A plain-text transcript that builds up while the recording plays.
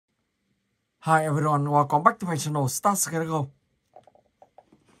Hi everyone, welcome back to my channel, Start Go.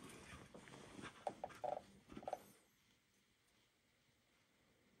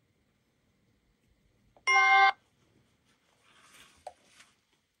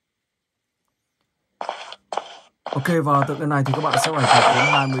 Ok, và từ cái này thì các bạn sẽ phải thả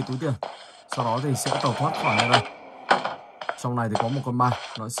đến 20 túi tiền. Sau đó thì sẽ tẩu thoát khỏi đây. Trong này thì có một con ma,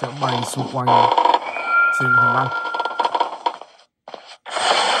 nó sẽ bay xung quanh trên hành lang.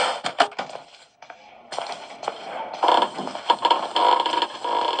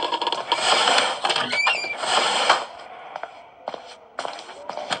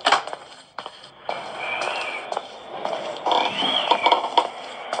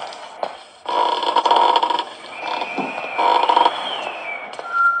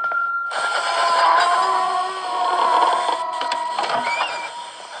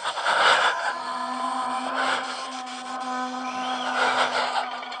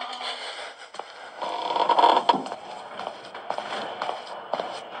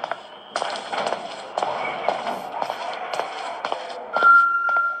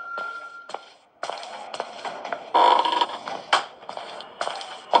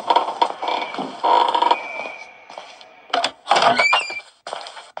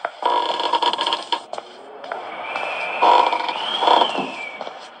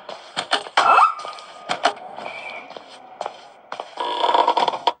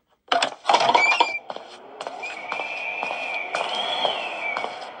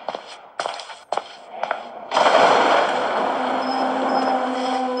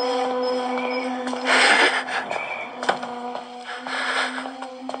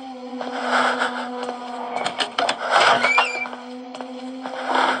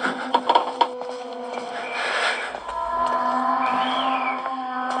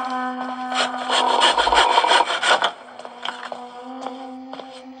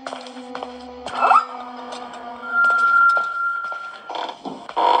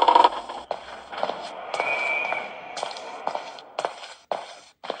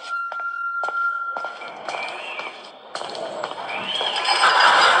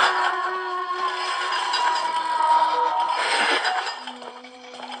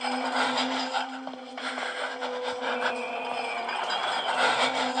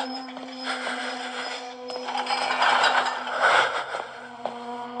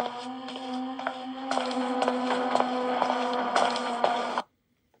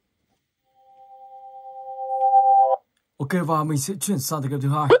 Ok, và mình sẽ chuyển sang tập thứ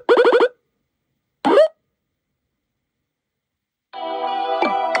hai.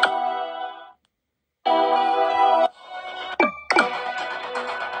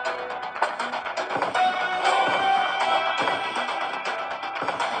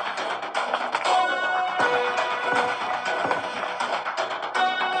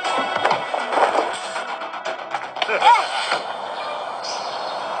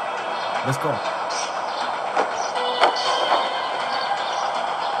 Let's go.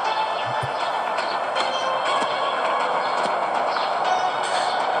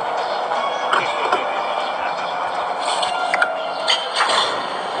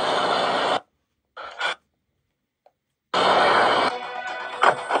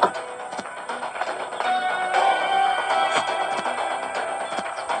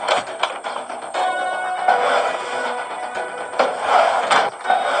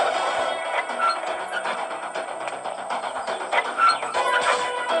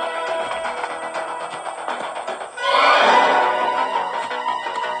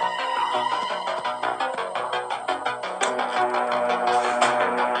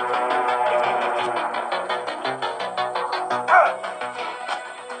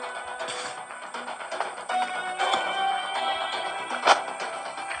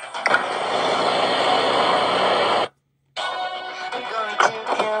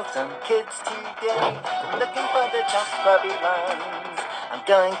 Kids today, I'm looking for the top puppy lines. I'm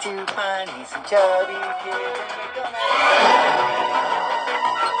going to find me some chubby kids and we're gonna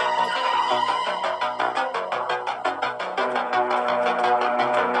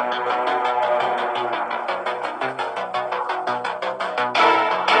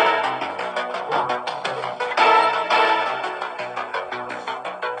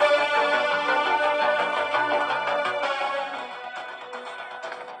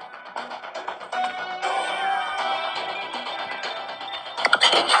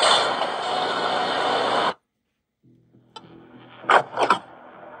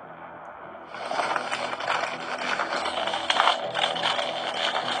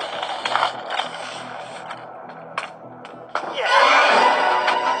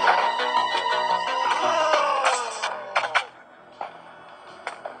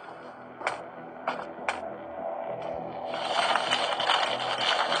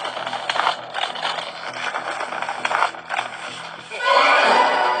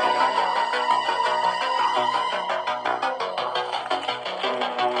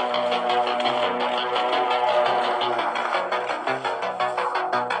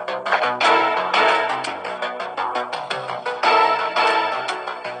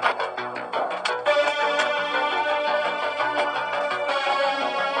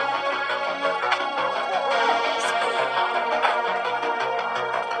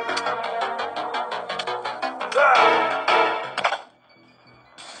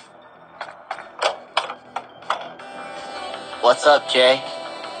What's up, Jay?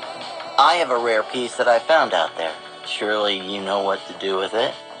 I have a rare piece that I found out there. Surely you know what to do with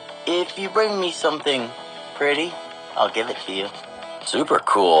it. If you bring me something pretty, I'll give it to you. Super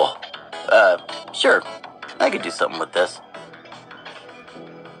cool. Sure. I could do something with this.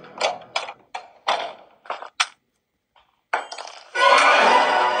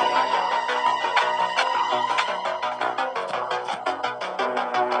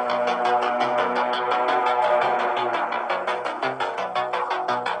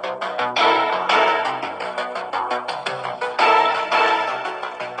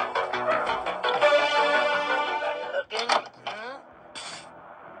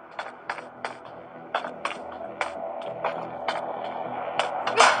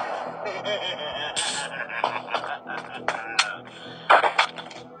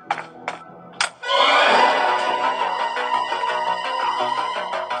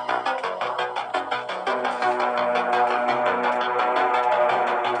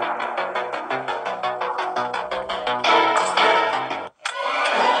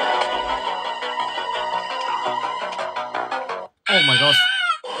 Oh my god.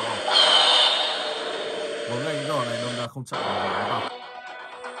 Vốn ngay cái gò này đâm ra không chặn được người vào.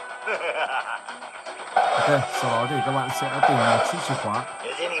 Ok, sau đó thì các bạn sẽ tìm một chiếc chìa khóa.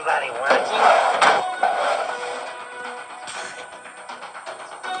 Is anybody watching?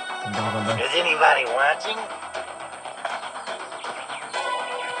 Gần đây. Is anybody watching?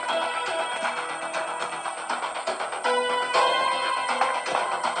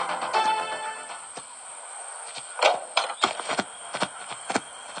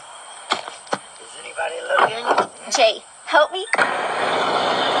 Is anybody looking? Jay, help me.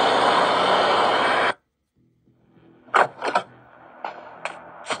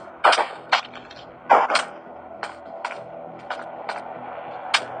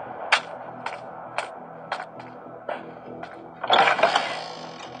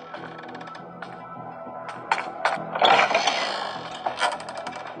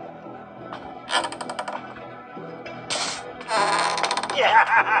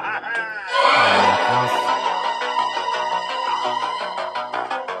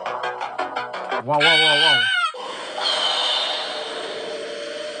 Wow, wow, wow, wow.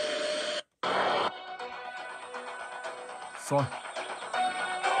 Rồi.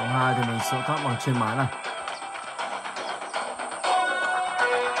 Vòng 2 thì mình sẽ thoát bằng trên mái này.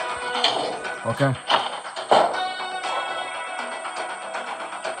 Ok.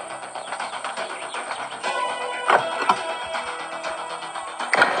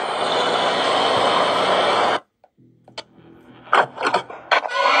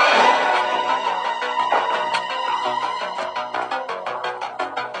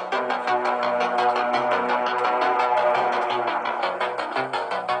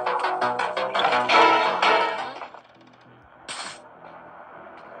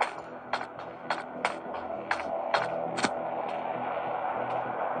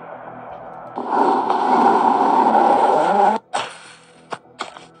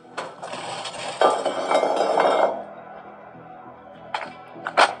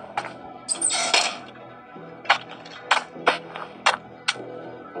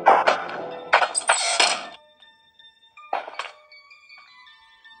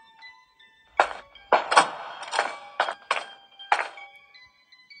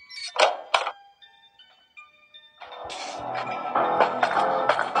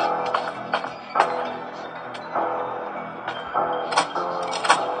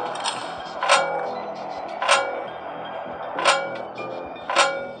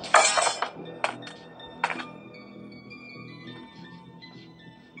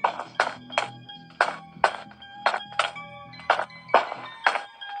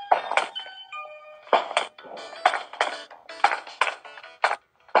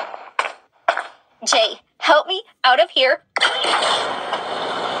 Jay, help me out of here.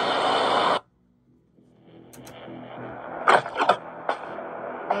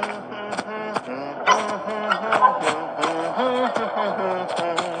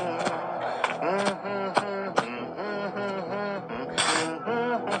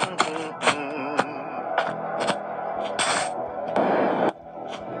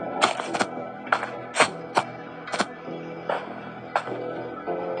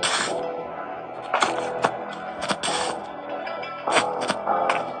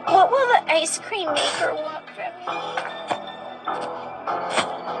 What will the ice cream maker want from me?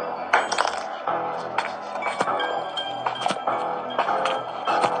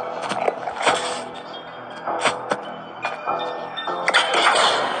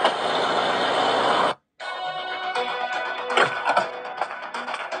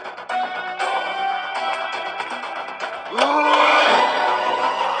 Ooh!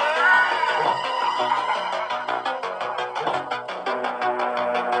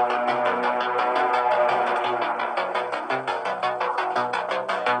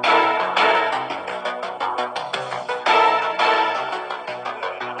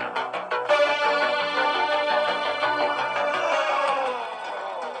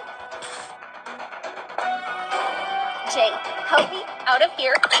 Jay, help me out of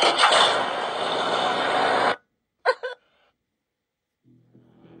here.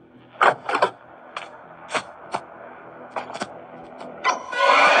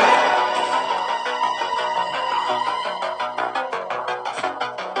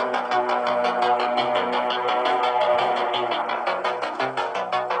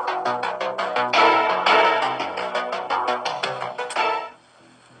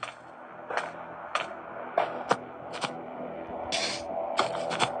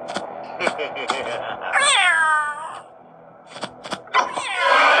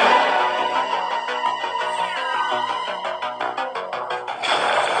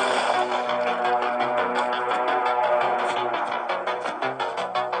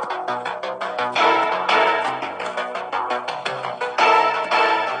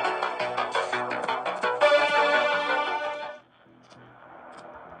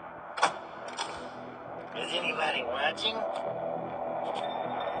 Is anybody watching?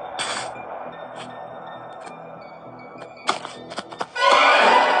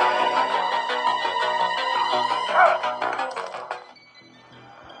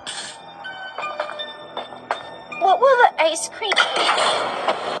 What will the ice cream...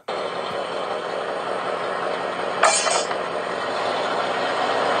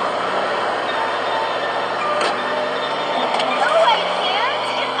 No, I can't!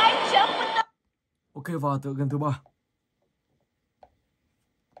 If I jump with the... Ok, và tựa game thứ 3.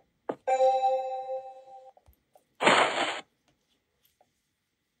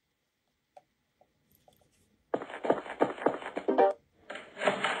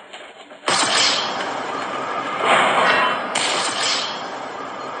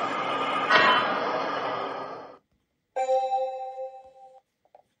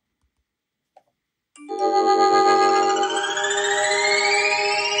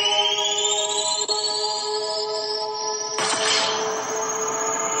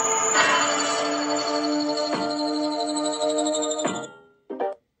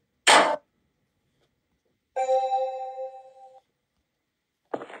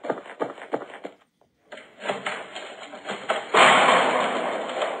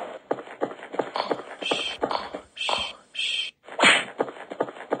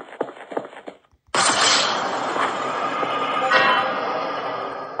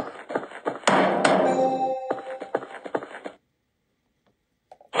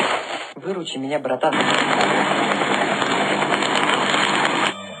 Выручи меня, братан.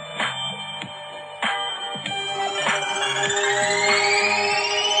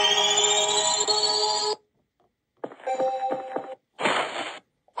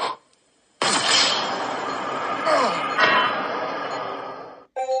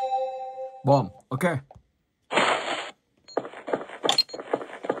 Bom, ok.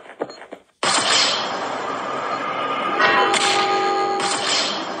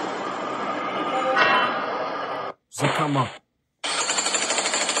 Zakama.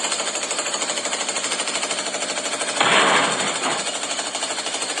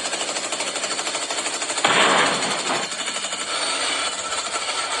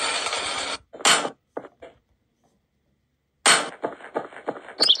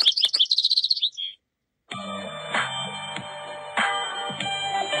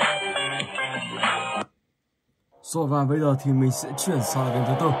 Rồi và bây giờ thì mình sẽ chuyển sang game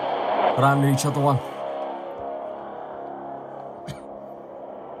thứ tư, Granny Chapter 1.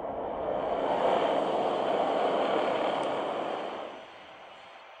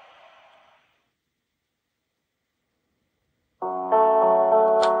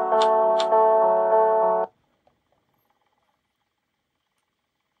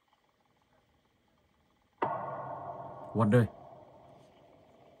 One day.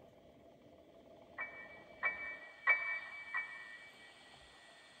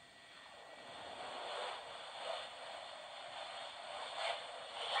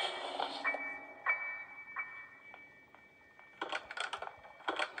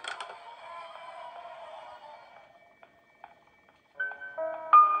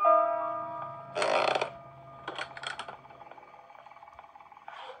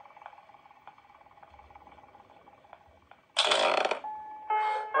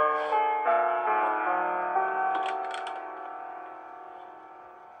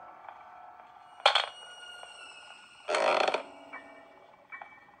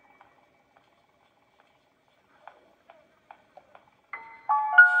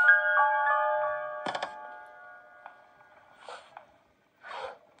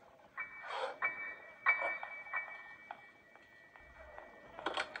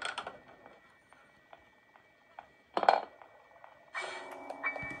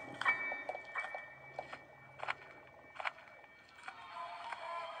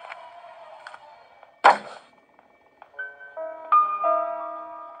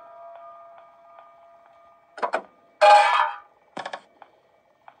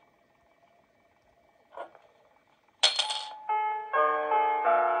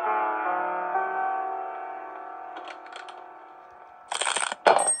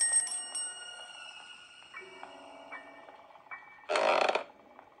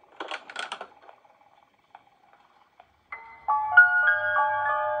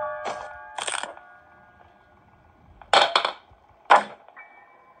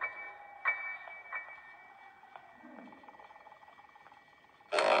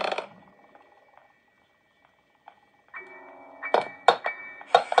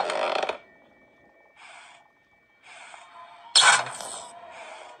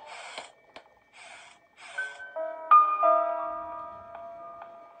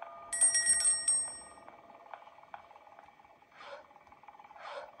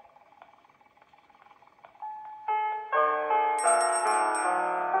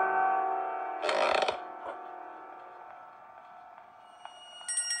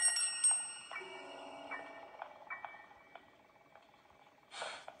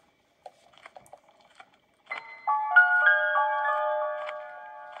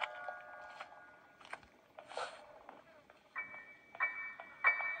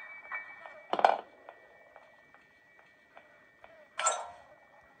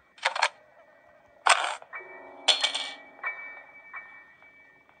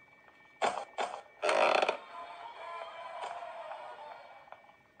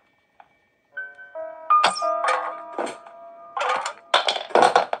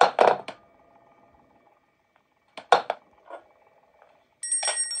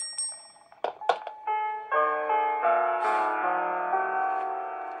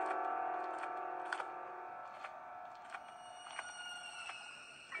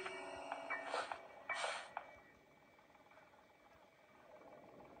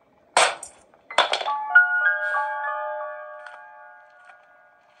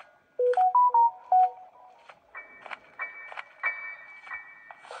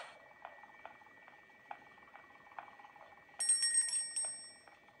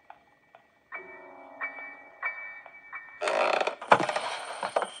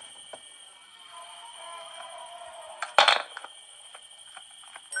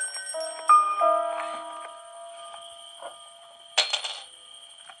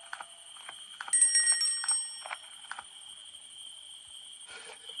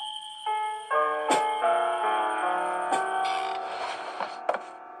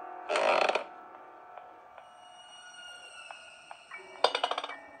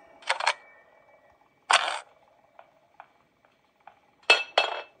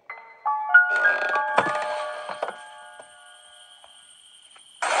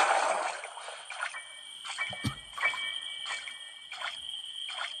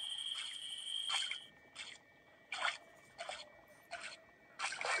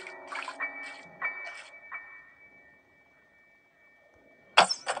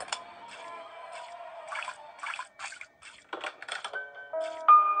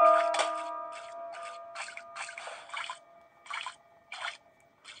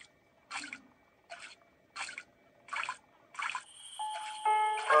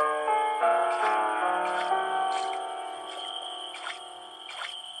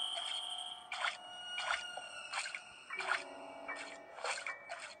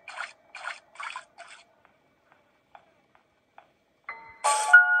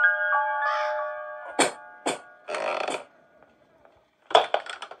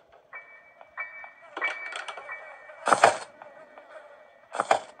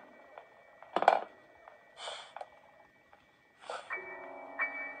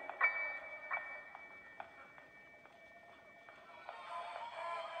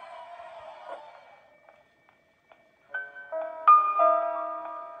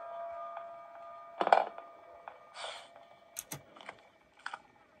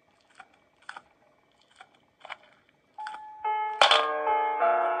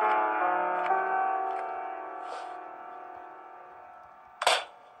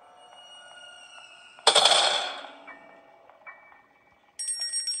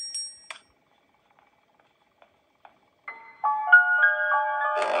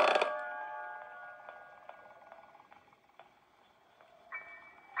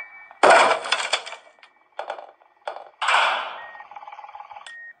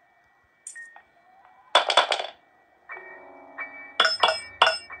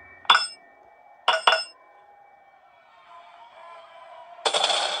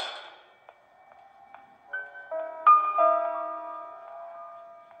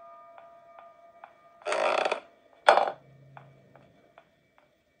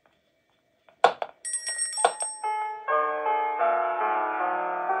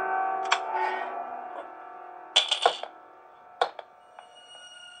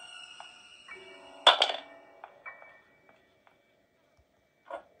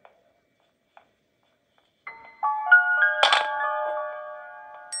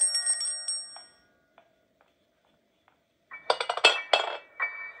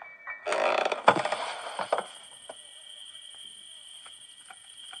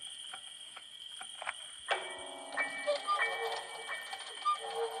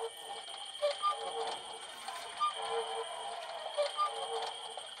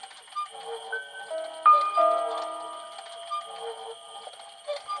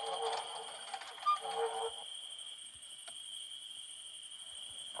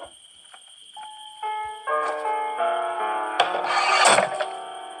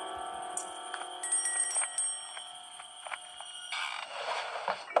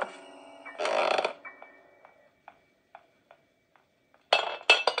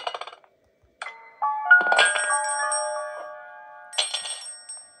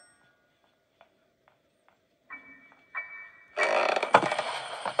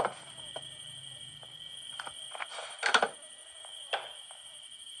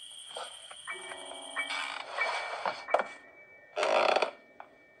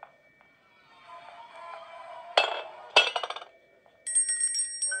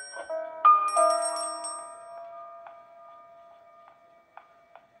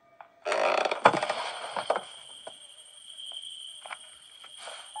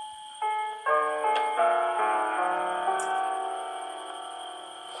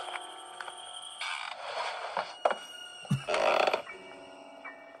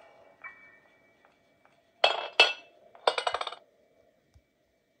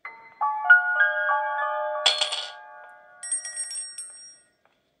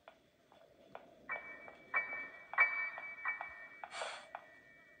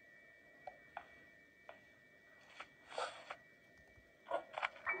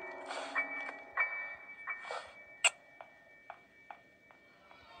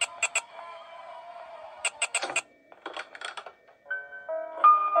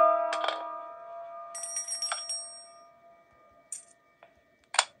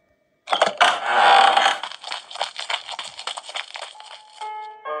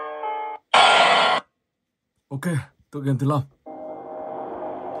 Ok, tựa game thứ 5.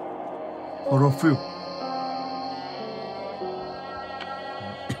 Horror film.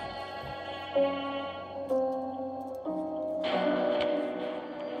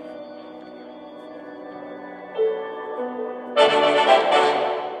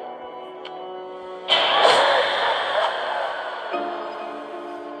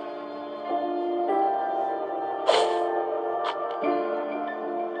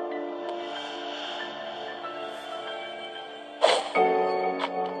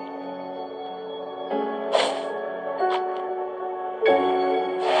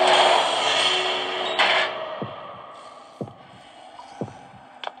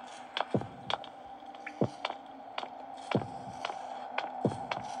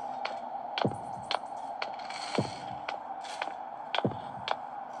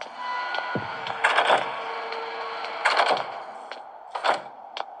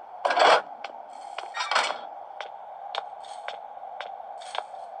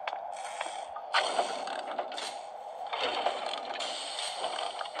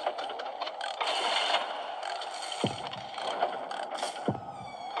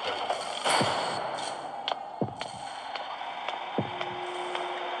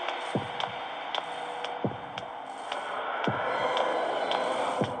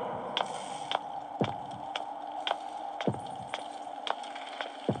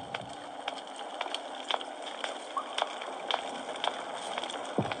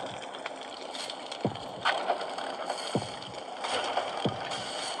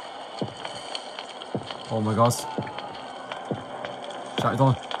 Oh my god. Chạy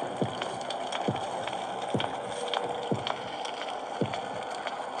thôi.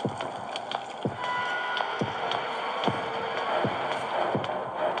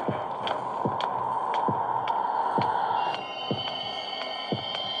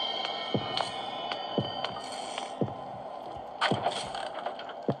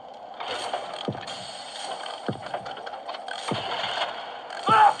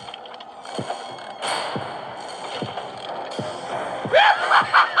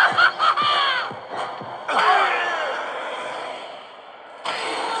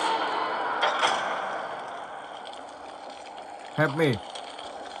 Help me.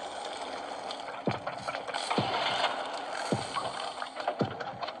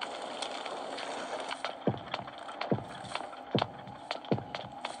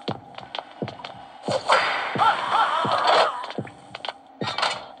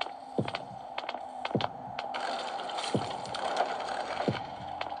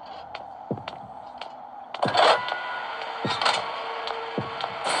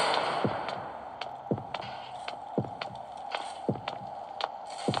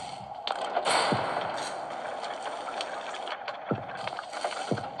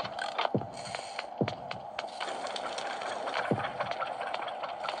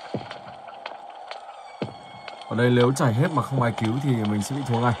 Ở đây nếu chảy hết mà không ai cứu thì mình sẽ bị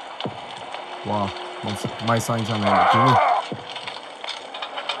thua ngay. Wow, may sao anh chàng này lại cứu mình.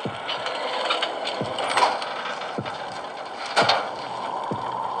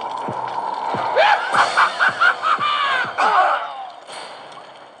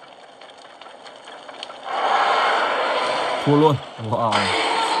 Thua luôn. Wow,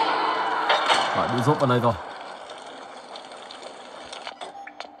 lại bị dốc vào đây rồi.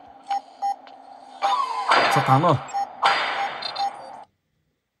 Sắp thắng rồi.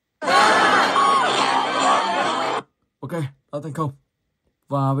 Ok, đã thành công.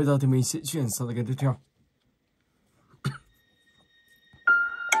 Và bây giờ thì mình sẽ chuyển sang game tiếp theo.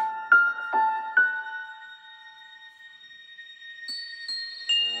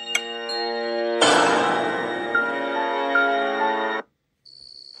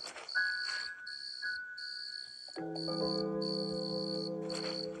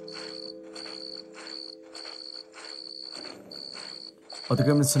 Ở từ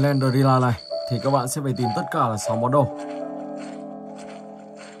game Slendrina này thì các bạn sẽ phải tìm tất cả là 6 món đồ.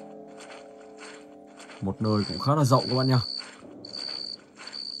 Một nơi cũng khá là rộng các bạn nha.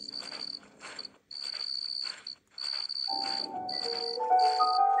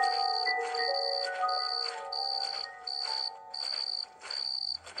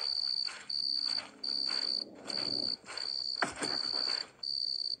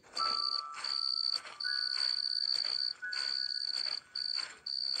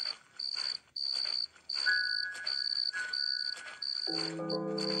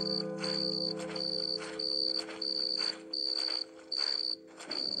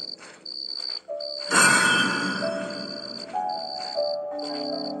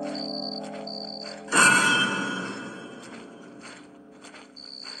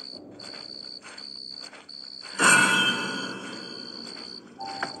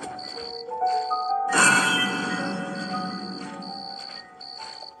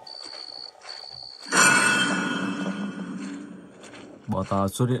 Bảo ta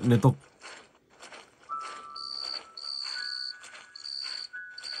xuất hiện liên tục.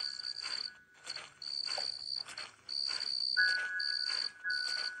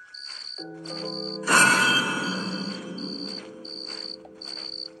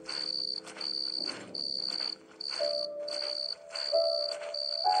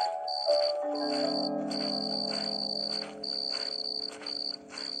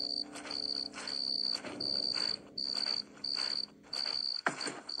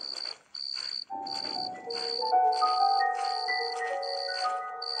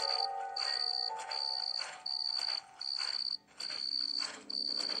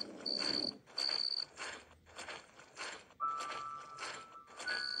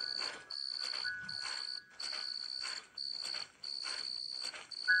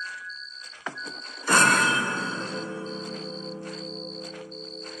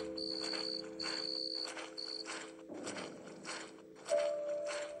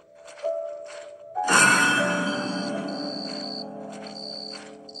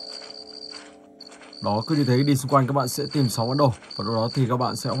 Đó, cứ như thế đi xung quanh các bạn sẽ tìm 6 món đồ. Và lúc đó thì các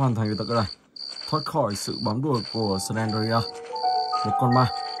bạn sẽ hoàn thành được tập này. Thoát khỏi sự bám đuổi của Slendrina, một con ma.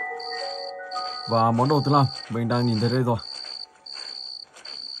 Và món đồ thứ 5 mình đang nhìn thấy đây rồi.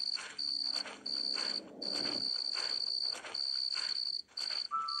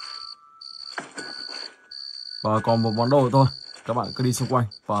 Và còn một món đồ thôi. Các bạn cứ đi xung quanh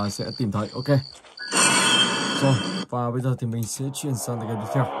và sẽ tìm thấy. Ok. Rồi, và bây giờ thì mình sẽ chuyển sang game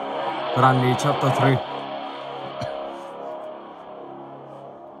tiếp theo. Granny Chapter 3.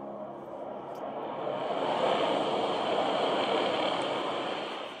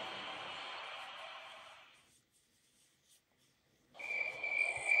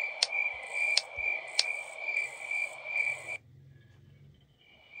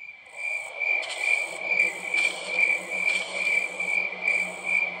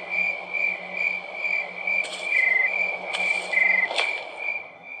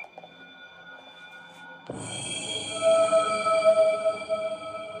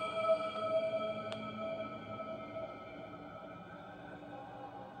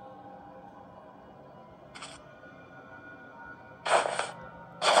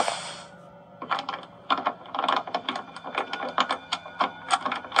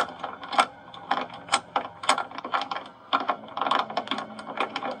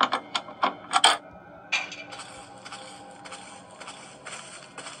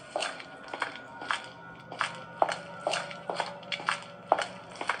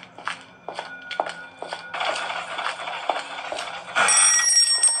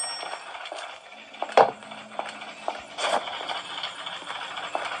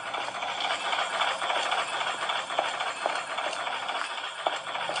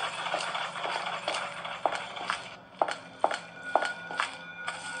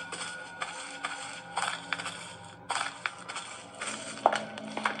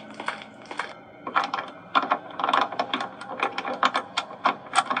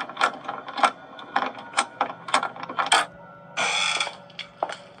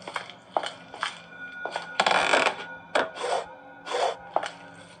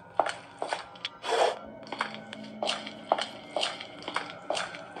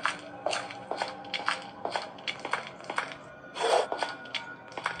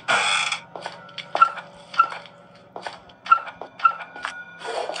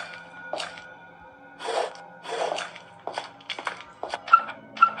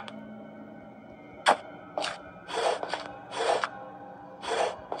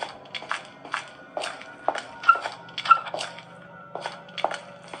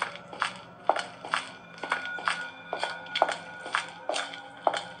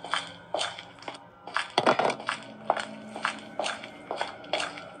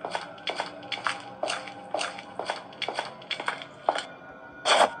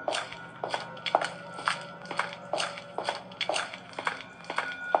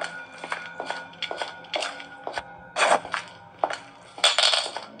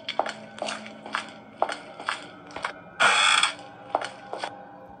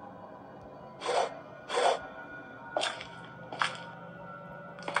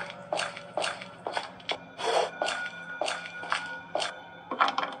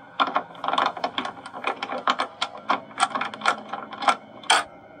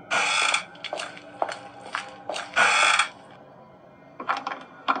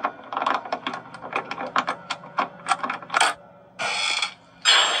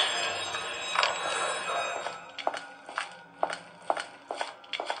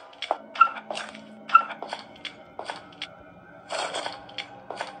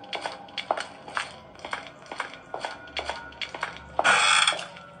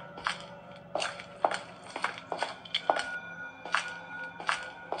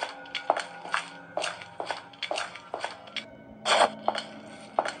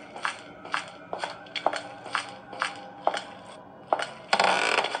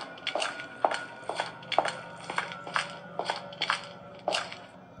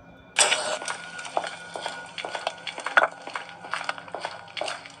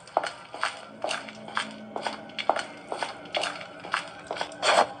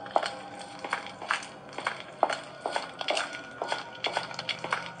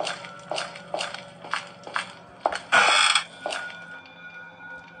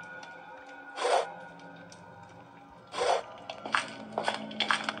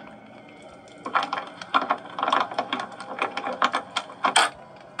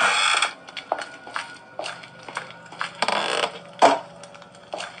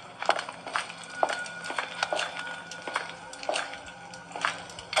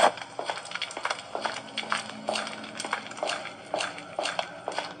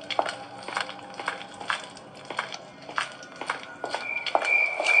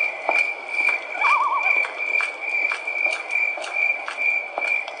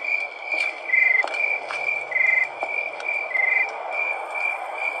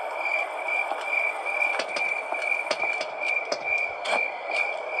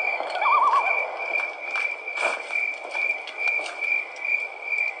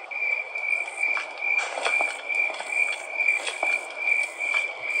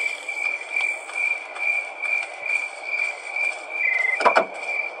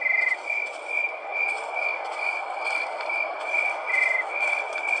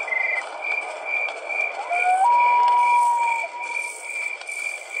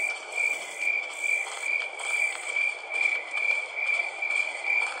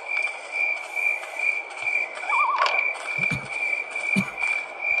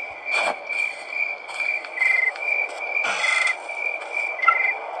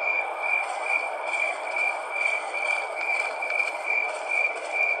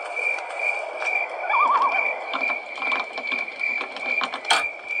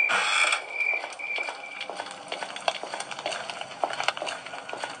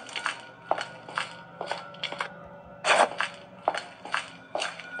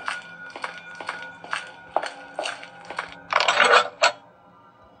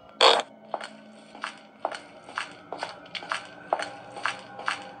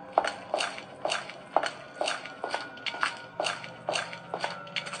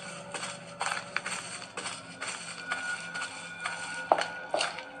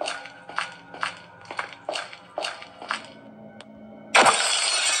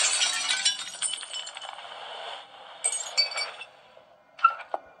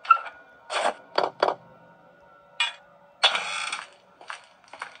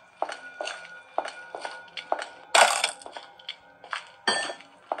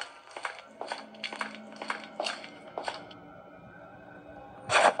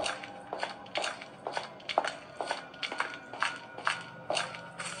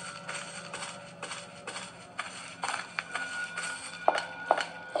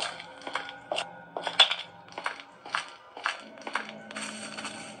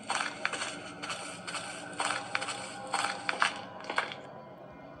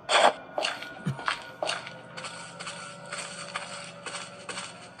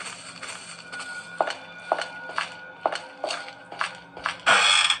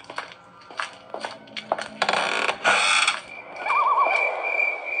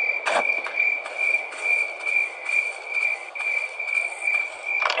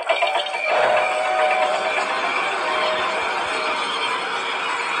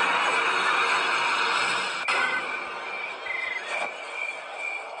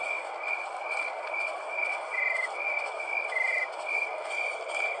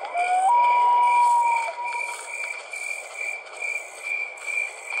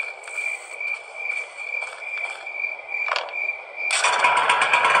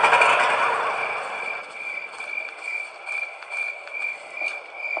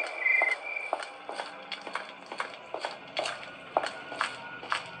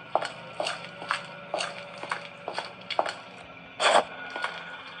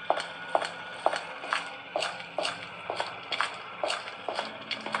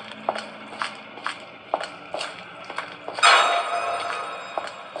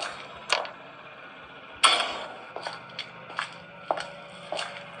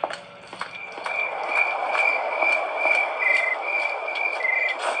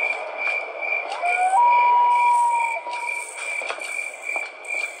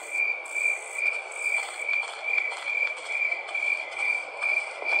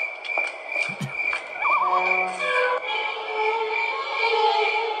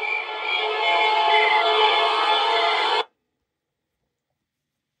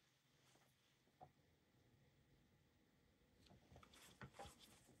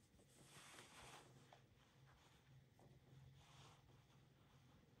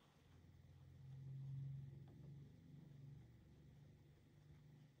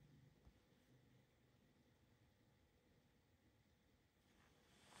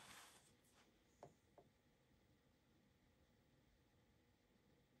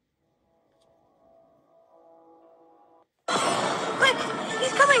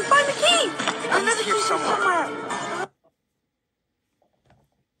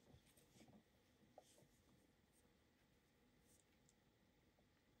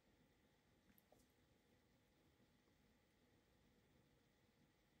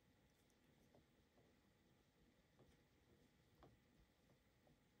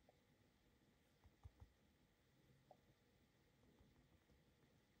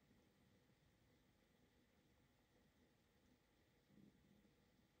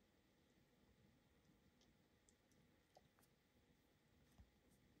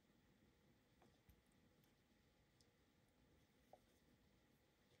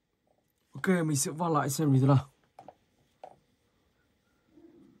 Ok, mình sẽ vào lại xem như thế nào.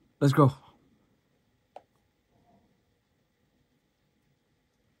 Let's go.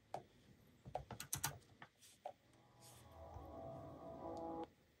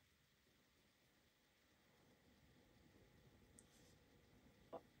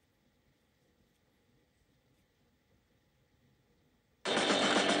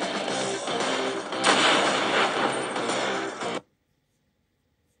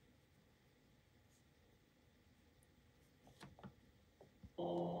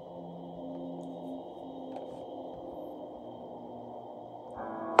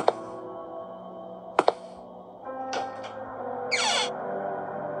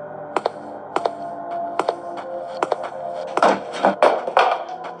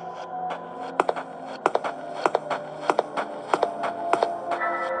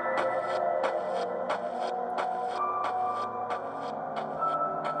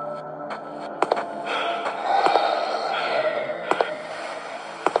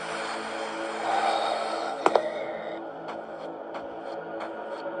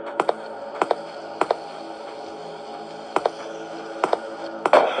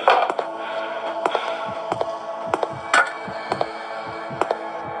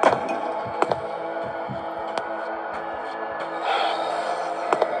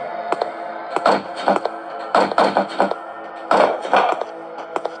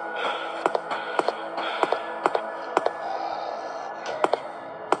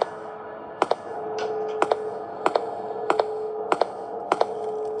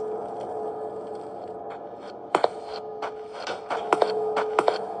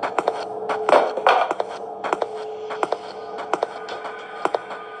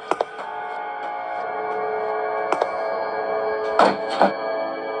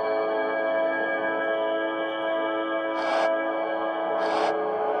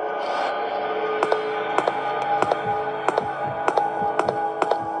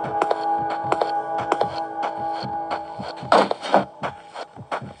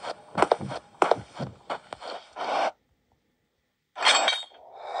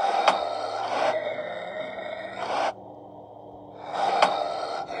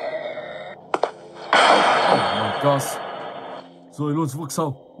 Gosh. Rồi luôn xuống vực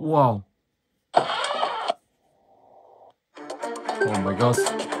sâu. Wow. Oh my gosh.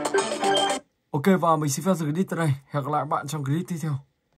 Ok, và mình xin phép dừng clip tại đây. Hẹn gặp lại bạn trong clip tiếp theo.